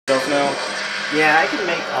stuff now? Yeah, I can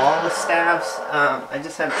make all the staffs. I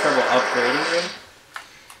just have trouble upgrading them.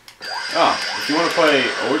 Oh, if you want to play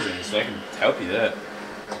Origins, I can help you that.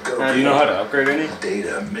 Do you know how to upgrade any?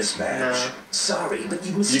 Data mismatch. No. Sorry, but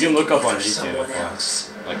you can look up on YouTube.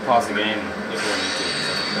 Like pause the game and look on YouTube and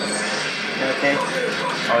stuff like that. Okay.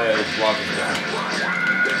 Oh yeah, it's blocking different.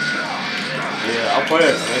 Yeah, I'll play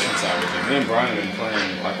Expedition side with you. Me and Brian have been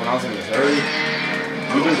playing, like when I was in Missouri,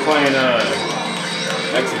 we've been playing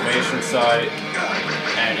Excavation site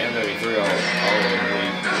and MW3 all over the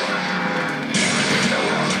league.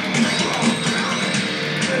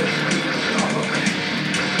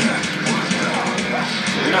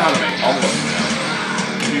 You know how to make all of them now.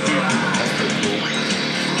 That's pretty cool.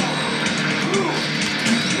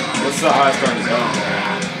 What's the highest run you've done?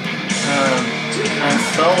 On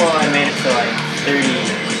solo I made it to like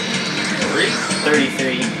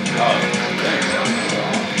 33. Oh, dang.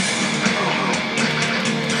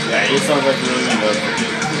 Yeah, it sounds like you really need to upgrade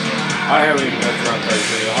it. I haven't even got to run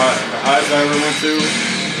 33. The highest I ever went to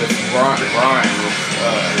was Brian,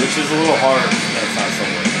 which is a little hard. That's not so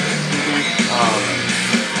much.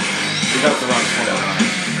 We got to run 29.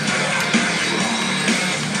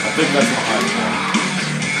 I think that's my highest one.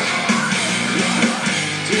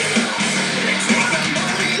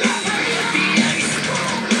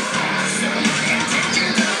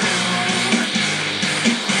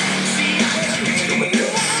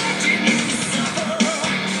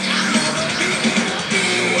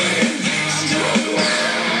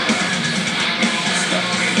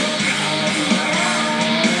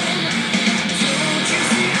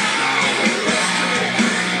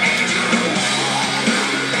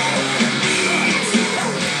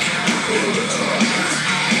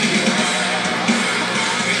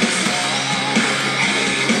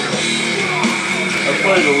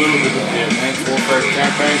 Played a little bit of the Advanced Warfare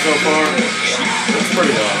campaign so far. It's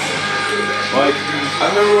pretty awesome. Like, I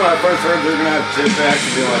remember when I first heard they're gonna have jetpacks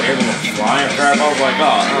and be like able to fly and crap, I was like,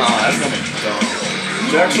 oh, that's gonna be dumb.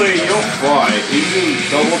 But actually, you don't fly. You do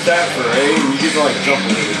double tap for A and you get to like jump a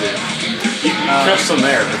little bit. You can catch some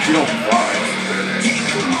air, but you don't fly.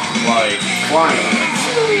 Like, flying.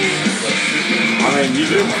 I mean, you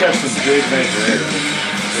do catch some big major air.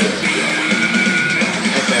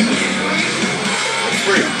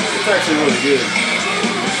 It's actually really good.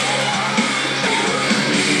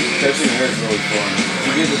 Catching air is really fun.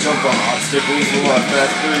 You get to jump on obstacles a lot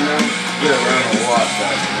faster, you know? Get around a lot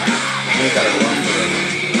faster. You ain't gotta run for it.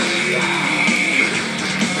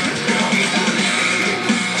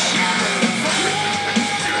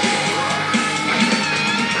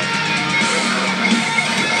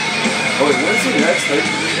 Oh, wait, when's the next thing?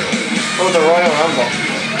 Oh, the Royal Rumble.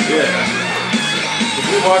 Yeah. If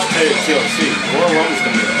we watch TLC, Royal Rumble's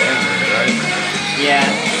gonna be in January, right? Yeah,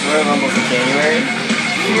 Royal Rumble's in January.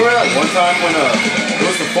 You remember that one time when it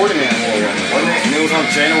was the 40-man Royal Rumble, wasn't it? And it was on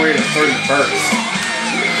January the 31st.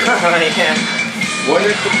 Oh, yeah. Wasn't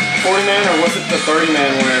it the 40-man or was it the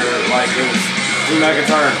 30-man where, like, it was Drew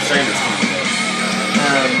McIntyre and Sheamus coming up?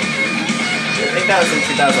 I think that was in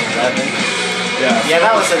 2011. Yeah. Yeah,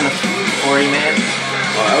 that was in the 40-man.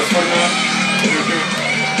 Oh, that was 40-man?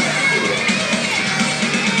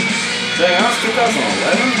 Dang, that was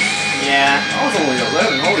 2011? Yeah. I was only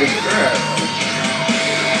 11, holy crap.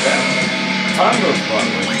 Yeah. Time goes by.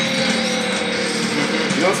 You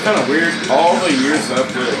know what's kind of weird? All the years I've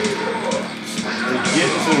lived, to get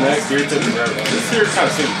into the next year took forever. This year kind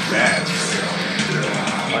of seemed fast.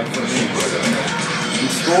 Like for me. In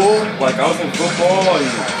school, like I was in football and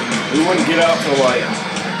we wouldn't get out till like,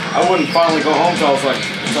 I wouldn't finally go home till I was like,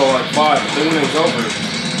 5. But then when it was over,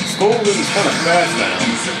 school was kind of fast now.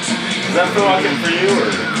 Does that feel like it for you,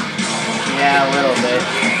 or? Yeah, a little bit.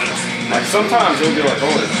 Like sometimes it'll be like,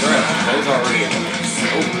 holy crap, day's already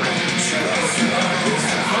over.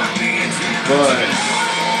 But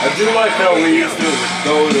I do like how we used to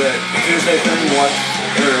go to that Tuesday thing and watch,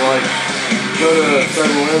 or like, go to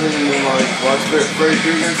 7-Eleven and then like watch Freddy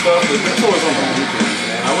Krueger and stuff, but that's always on the weekends,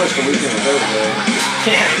 man. I wish the weekend was every day.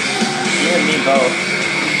 Yeah, you and me both.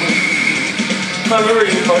 I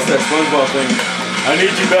remember you posted that SpongeBob thing. I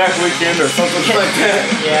need you back weekend or something like that.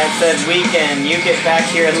 Yeah, it said weekend, you get back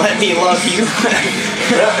here and let me love you.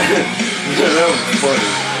 Yeah, that was funny.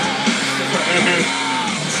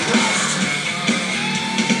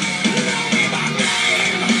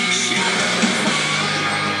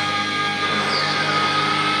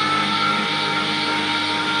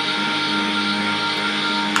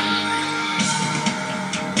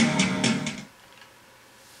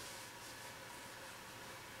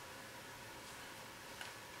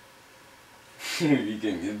 You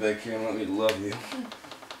can get back here and let me love you.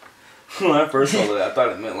 When I first saw that, I thought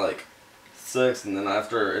it meant like sex, and then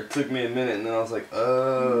after it took me a minute, and then I was like,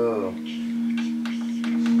 oh. I'm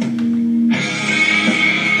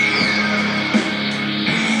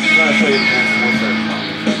trying to show you the Advanced Warfare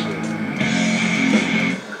comics.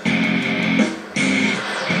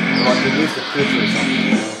 Or like at least a picture or something,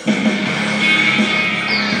 you know?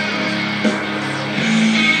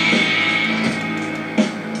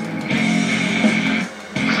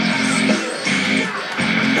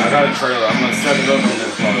 I got a trailer. I'm gonna set it up and then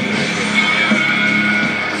follow it.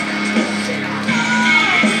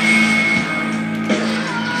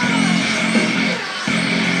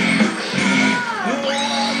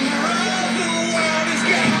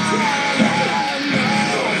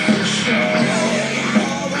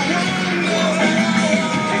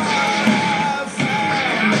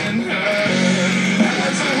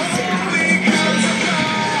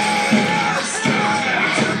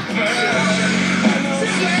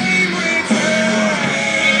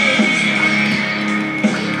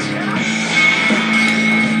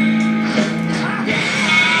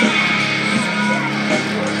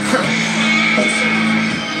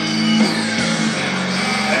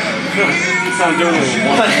 I'm doing it with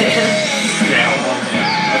one hand. Yeah, one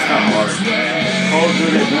hand. That's kind of hard. Call of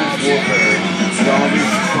Duty Advanced Warfare.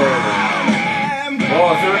 Zombies trailer. Oh,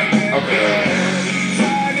 I feel it? Okay.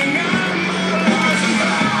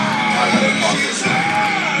 I gotta pause this.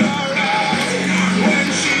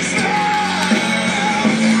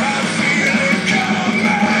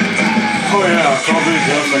 Oh yeah, Call of Duty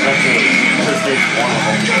Ghosts, I got to stage 1 of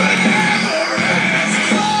them.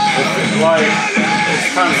 Like,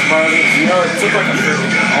 it's kind of surprising. You know, it took like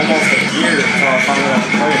almost a year until I finally got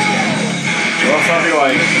to play it again. Or else I'll be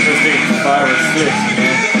like stage 5 or 6, you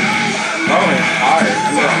know? Probably higher.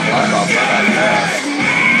 I'm on Black Ops, I got fast.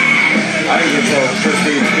 I didn't get to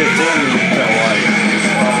stage 15 until like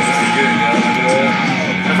probably just a year ago.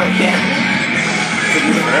 Yeah. It took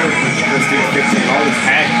me forever to get to stage 15. All these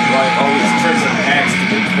hacks, like all these tricks and hacks to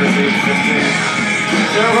get to stage 15.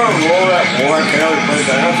 You ever gonna roll that war? I barely played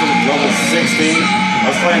that. I got to level 16. I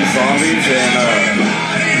was playing zombies and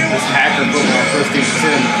this hacker put me on prestige 10.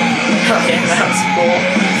 Okay, that's cool.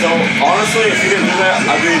 So honestly, if you didn't do that,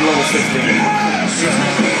 I'd be level 16.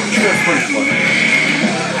 It's pretty fun.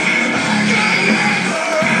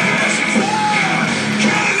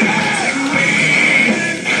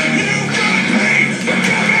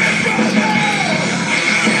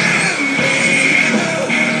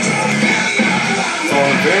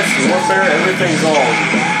 Advanced Warfare, everything's all,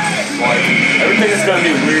 like, everything is gonna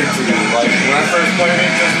be weird to you. Like, when I first played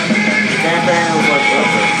it, the campaign was like,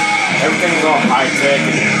 whatever. Everything was all high-tech,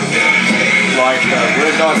 and, like,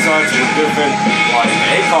 red dot sights were different, like,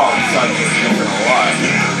 ACOG sights were different a lot.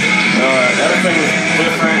 Everything was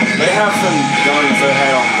different. They have some guns they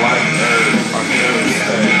had on Black, on Ghost,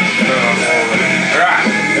 that are on all of it.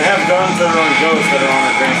 They have guns that are on Ghost that are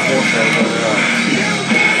on Advanced Warfare, but,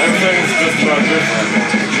 everything's just about different.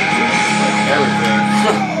 Like everything.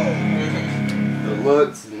 The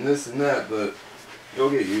looks and this and that, but you'll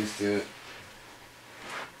get used to it.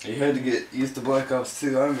 You had to get used to Black Ops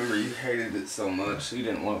 2. I remember you hated it so much, you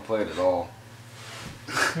didn't want to play it at all.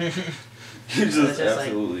 You just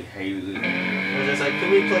absolutely like, hated it. It was just like, could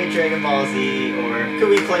we play Dragon Ball Z or could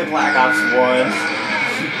we play Black Ops 1?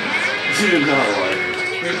 You did not like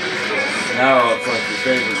it. Now it's like your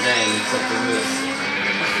favorite game except for this.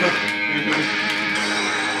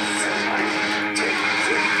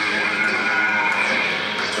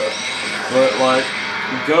 But like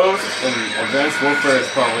Ghost and Advanced Warfare is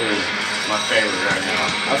probably my favorite right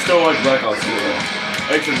now. I still like Black Ops 2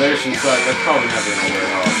 though. Excavation site, that's probably not gonna wear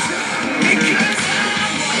off.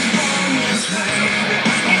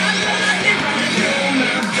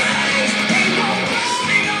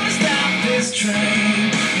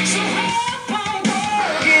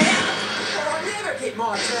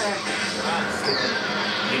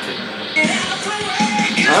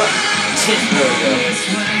 Huh? There we go.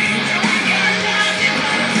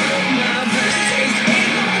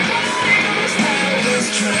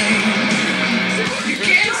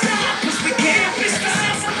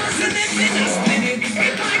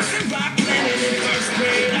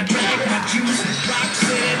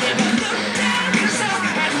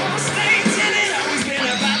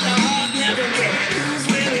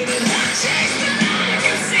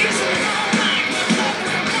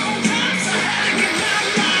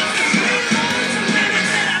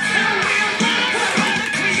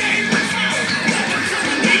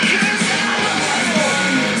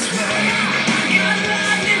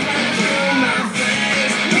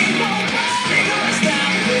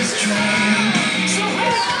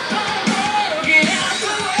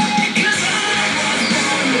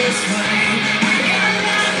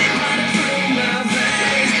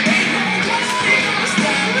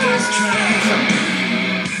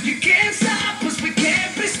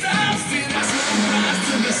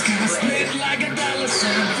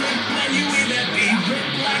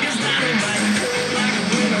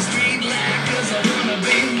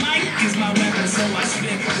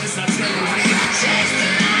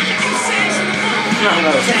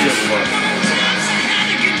 that was just fun.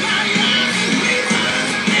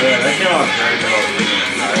 Yeah, that came out very good.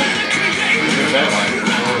 Was that like 4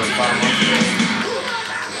 or 5 months ago?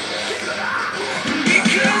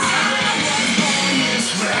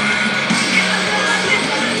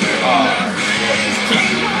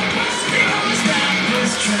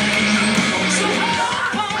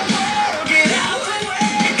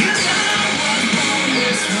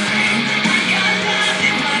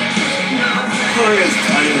 His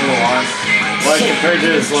tiny little arm, like compared to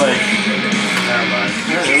his like, never mind.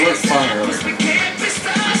 It looks funny really. It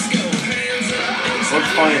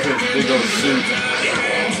looks funny with his big old suit.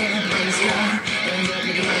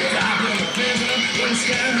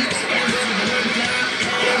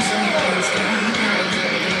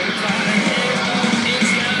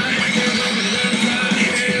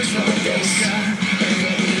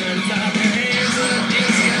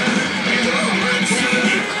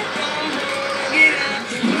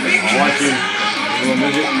 I like you, little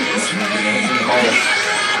midget.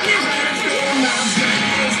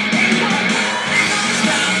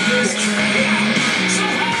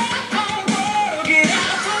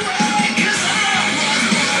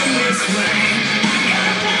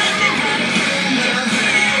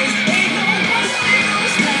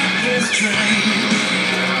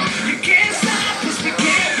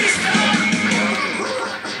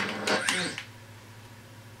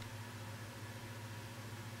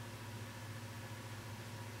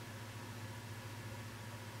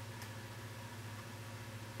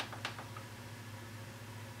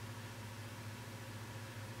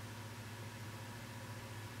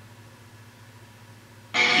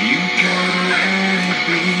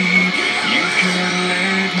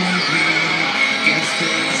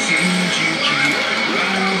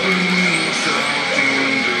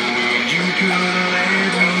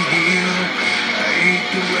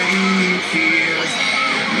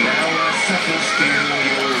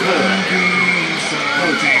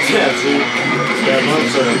 Yeah, see, bad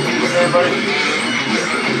months everybody.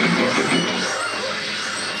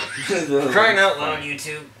 Crying out loud,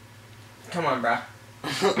 YouTube. Come on, bro. I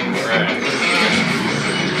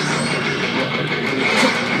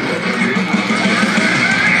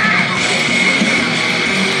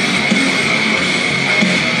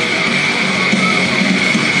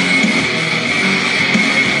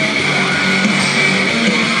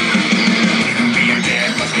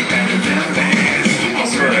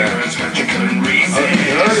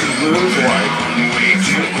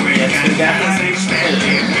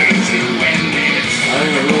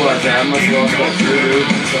didn't even realize that. I must have lost that dude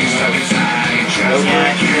somehow.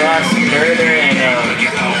 Yeah, you lost Burter and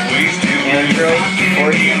Android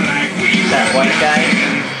 14. That white guy.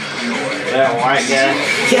 That white guy?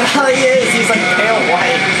 Yeah, he is. He's like pale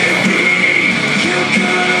white.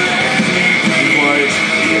 He's like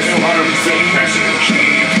 200%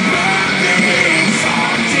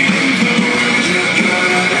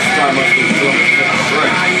 This guy must be doing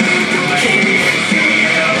right.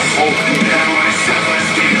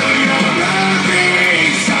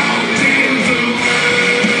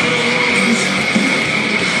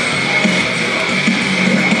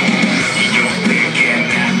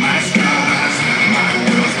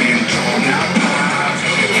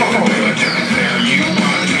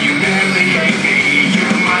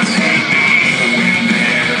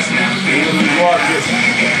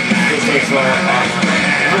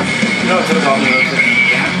 No, it took off the road.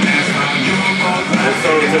 So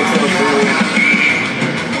it took so through.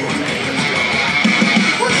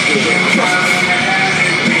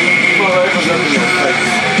 My life was up in your face.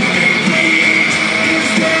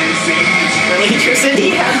 Electricity?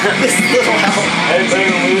 Yeah, this little help. Hey,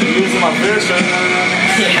 baby, using my fisher.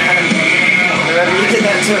 Yeah. Remember you did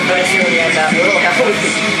that to a fisher when you had that little help?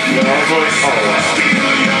 Yeah, I was like, oh wow.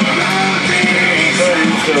 So I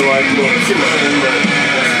used to like look too thin, but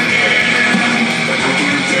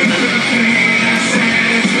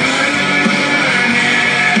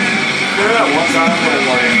remember that one time when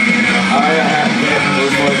like I had it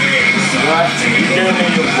was like you gave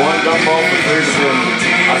me one gumball for free, and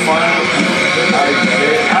I finally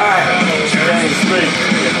can't even speak.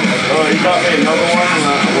 Oh, he got me another one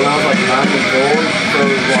when I was like 9 years old, so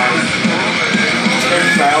it was like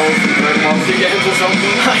 10,000 Dragon games or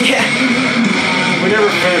something. Yeah. We never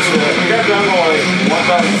finished it. We got down to like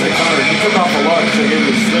 1,600. He took off a lot because they gave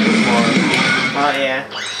me a Snickers bar. Oh yeah.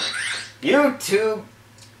 YouTube.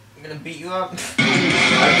 I'm gonna beat you up.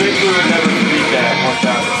 I think we would never beat that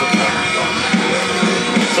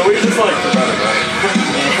 1,600. So we just like forgot about it.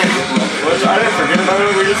 Which I didn't forget about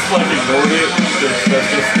it, we just like ignored it.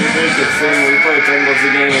 That's just stupid, just saying we play Turtles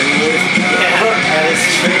the game anyways. Yeah, that is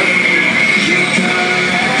true.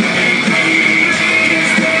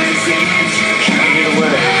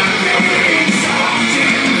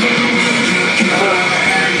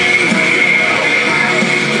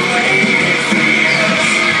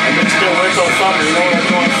 Summer, you know what I'm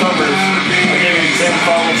doing summers? I gave you 10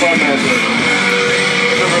 final fun matches.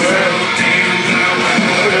 Over there.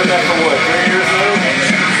 We did that for what, 3 years now?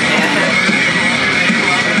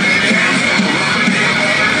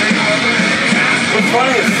 What's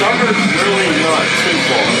funny is summer's really not too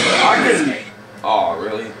far. I can, oh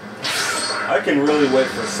really? I can really wait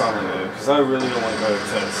for summer though, because I really don't want to go to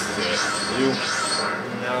tests yet. You?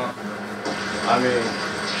 No. I mean,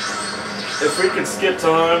 if we could skip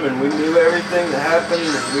time and we knew everything that happened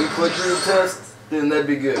and we could do the test, then that'd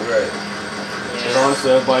be good, right? But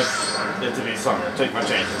honestly, I'd like it to be summer. Take my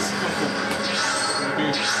chances.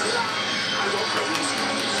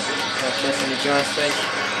 Got this in the joystick.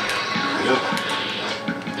 Yep.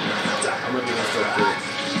 I'm gonna do this real quick.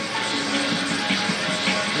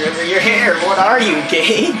 River, your hair. What are you,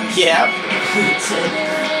 gay? Yep.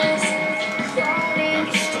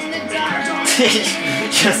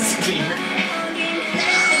 Just Bieber.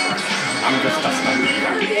 I'm just a study.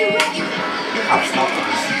 I'll stop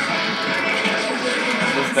this.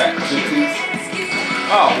 What's that? Cookies?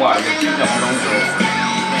 Oh, wow, you're beating up your own girlfriend.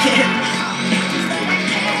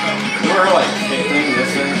 You were like kicking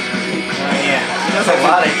this thing? Oh, yeah. There's a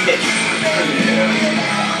lot of kicks.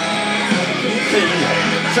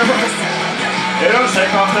 It don't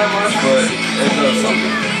take off that much, but it does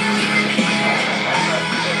something.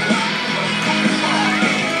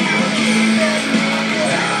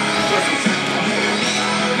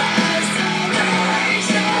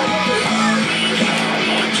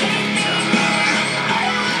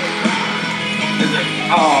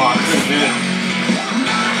 Oh, I couldn't do it.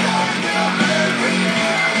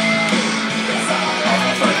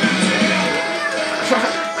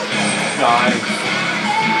 Die.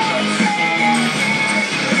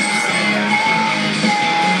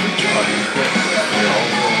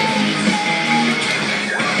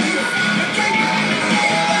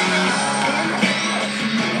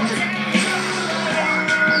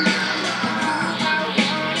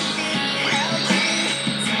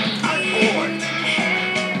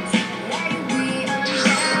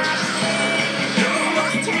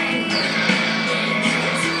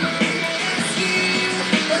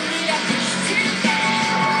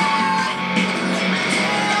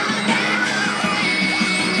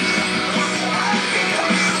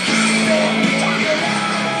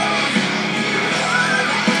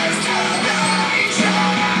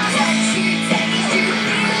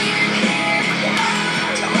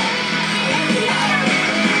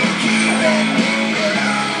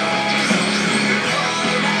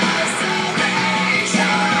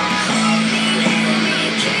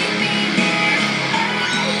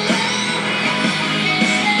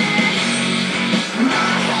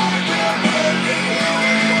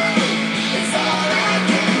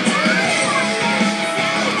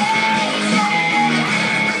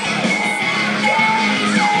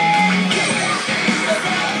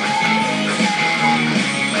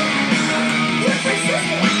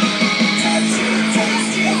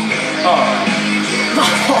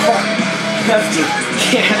 That's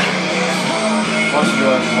just, Yeah. Watch it go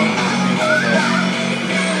out.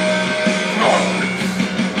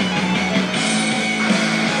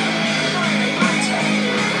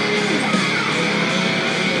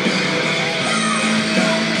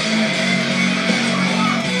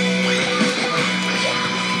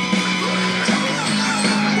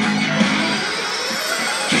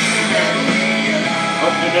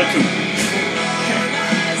 Oh, you did too.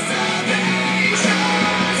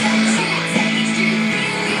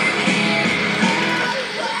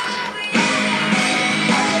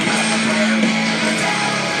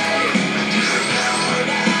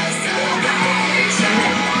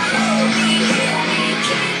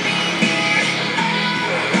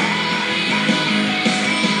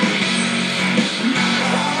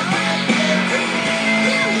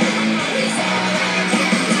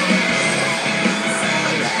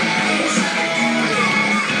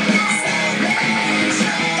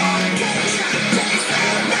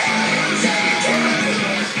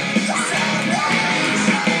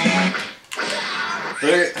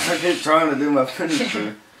 I keep trying to do my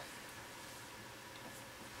finisher.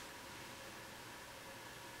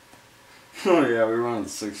 Oh yeah, we were on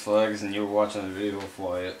Six Flags and you were watching the video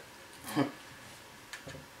fly it.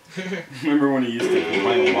 Remember when he used to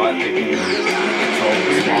complain a lot thinking the control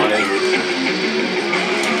was flying?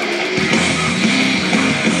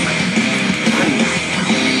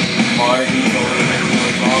 Body controller making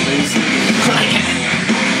more zombies.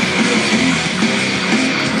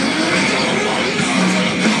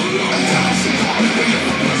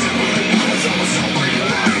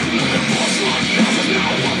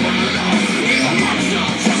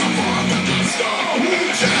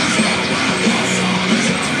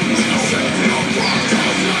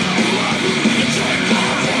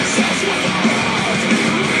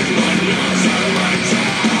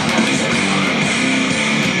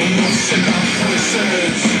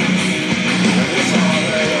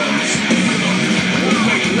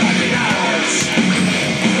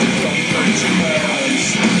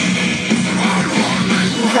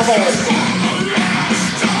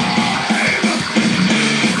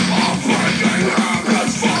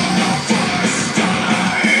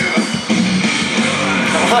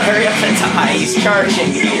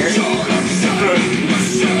 charging here.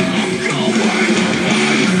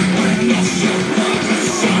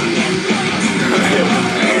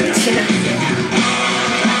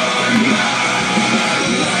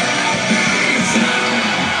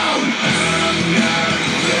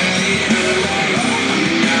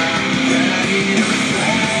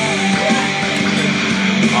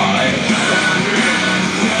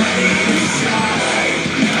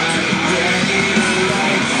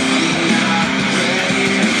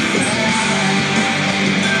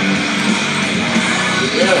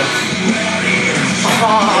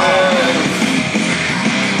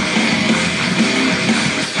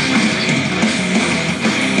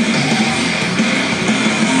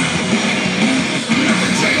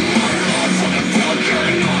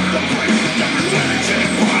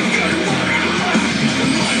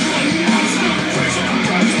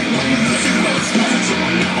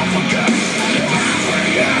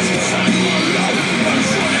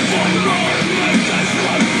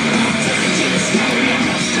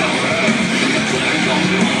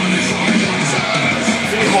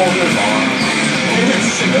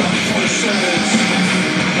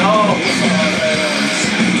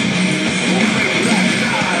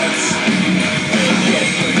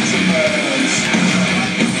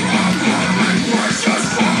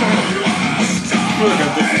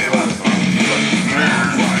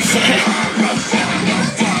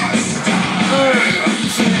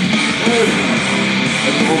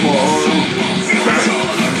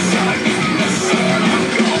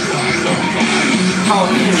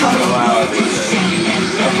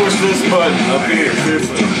 I push this button up here,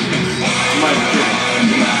 seriously.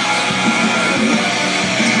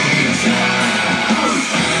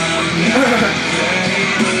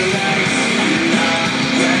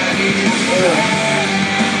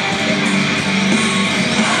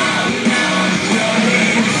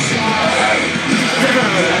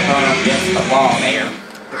 Against the wall there.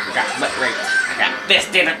 I got butt raped. I got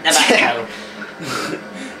fisted in the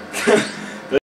back.